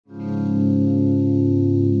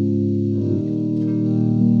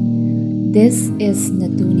This is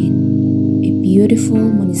Natonin, a beautiful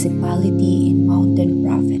municipality in Mountain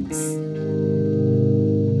Province.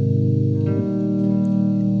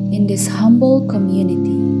 In this humble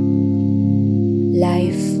community,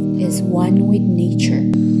 life is one with nature.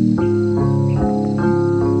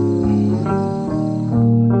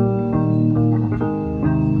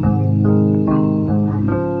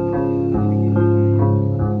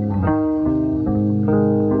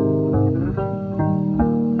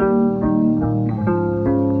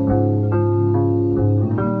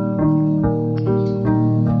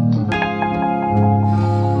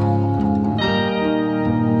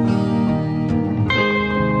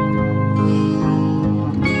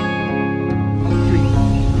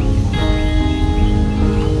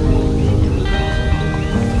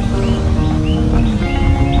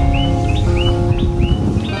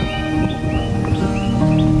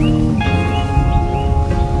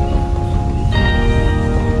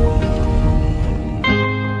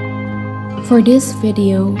 For this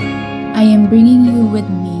video, I am bringing you with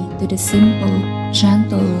me to the simple,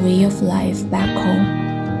 gentle way of life back home.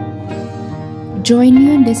 Join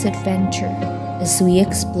me on this adventure as we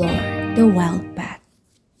explore the wild path.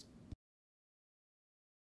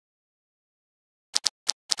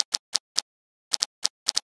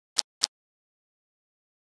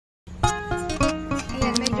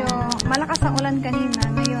 Ayan, medyo malakas ang ulan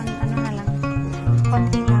kanina. Ngayon, ano na lang,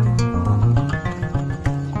 konti lang.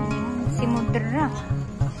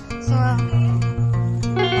 So, ha?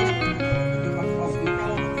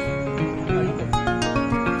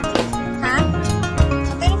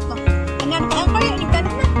 Pero ko. Ang kayo,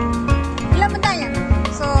 nagtanong na. Ilan mo tayo?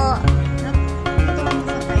 So, ito lang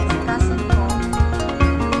sa tayo. Sa kason ko.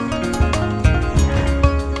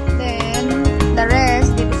 Then, the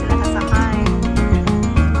rest, dito sila kasakay.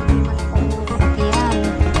 Hindi pala ko yung sakyan.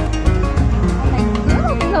 Oh my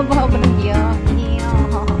God, nabahaw ba ng giyak?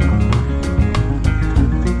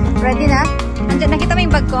 Ready na? Nandiyan, nakita mo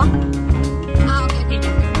yung bag ko? Ah, okay,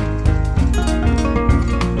 okay.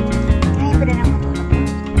 Ay, pwede na matulog.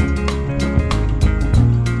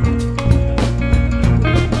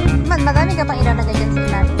 Madami ka pang ilalagay dyan sa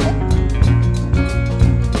ilalim.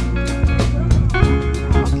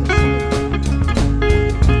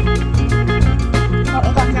 Oh,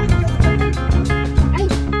 ikaw na. Ay,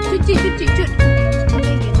 shoot.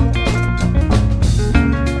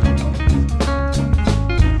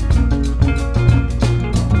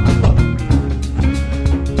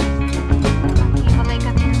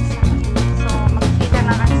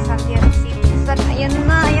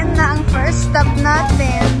 Stop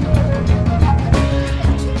natin.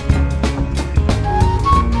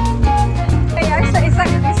 Kaya sa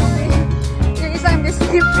isang Disney, yung isang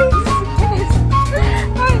Disney princess.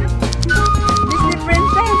 Disney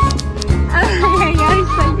princess. Ano nangyayari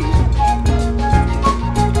sa'yo?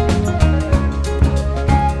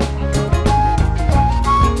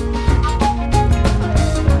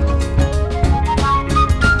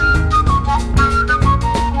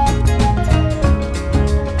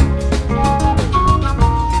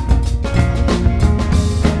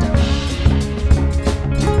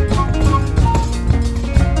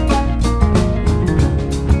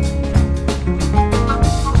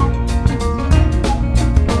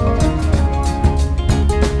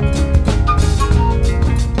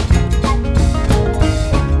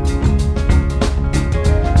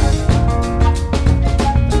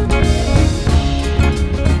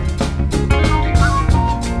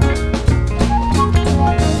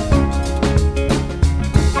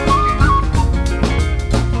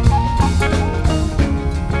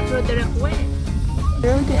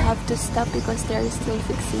 To stop because they are still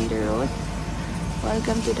fixing the road.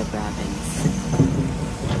 Welcome to the province.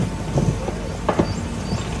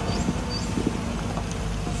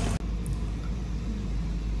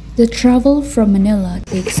 The travel from Manila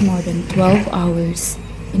takes more than 12 hours,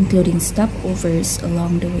 including stopovers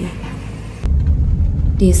along the way.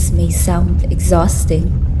 This may sound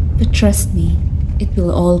exhausting, but trust me, it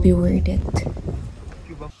will all be worth it.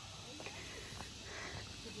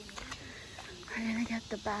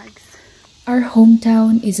 The bags. Our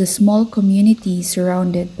hometown is a small community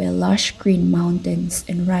surrounded by lush green mountains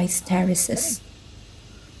and rice terraces.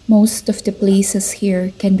 Most of the places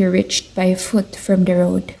here can be reached by foot from the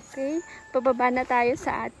road. Okay, pababa na tayo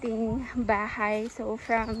sa ating bahay. So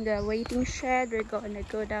from the waiting shed, we're gonna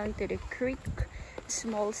go down to the creek,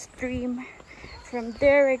 small stream. From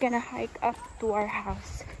there, we're gonna hike up to our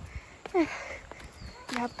house. You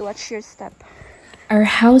have to watch your step. Our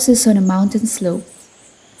house is on a mountain slope.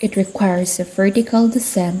 It requires a vertical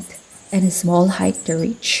descent and a small height to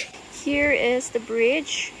reach. Here is the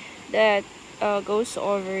bridge that goes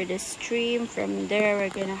over the stream. From there, we're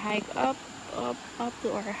gonna hike up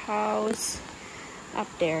to our house. Up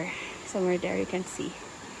there, somewhere there you can see.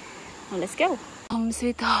 Well, let's go. Home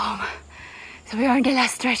sweet home. So we are on the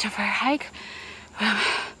last stretch of our hike.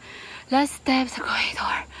 Last steps going to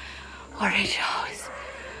our orange house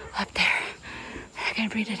up there. I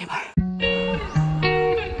can't breathe anymore.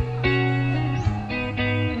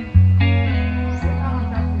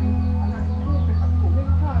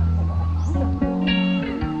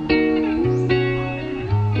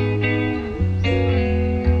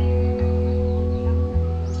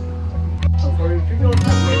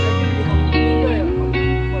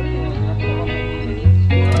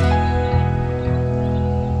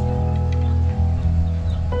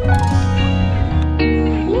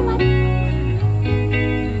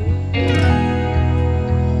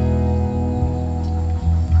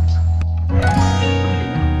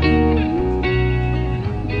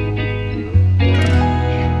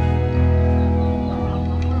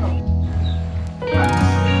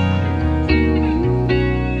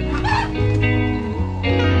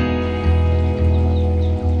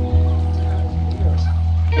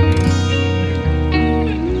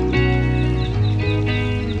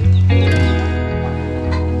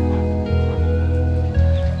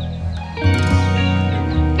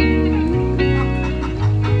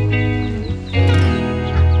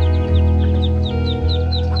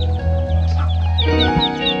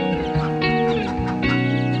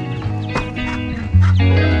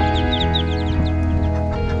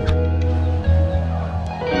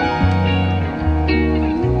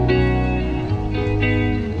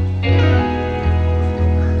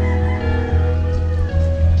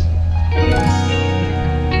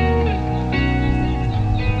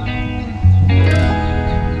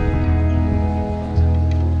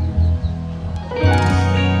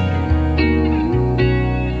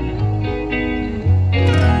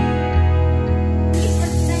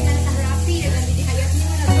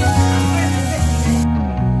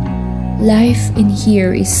 Life in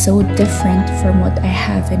here is so different from what I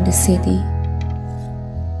have in the city.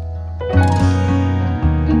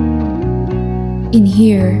 In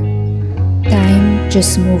here, time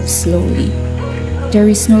just moves slowly. There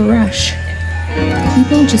is no rush.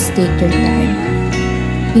 People just take their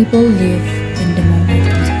time. People live in the moment.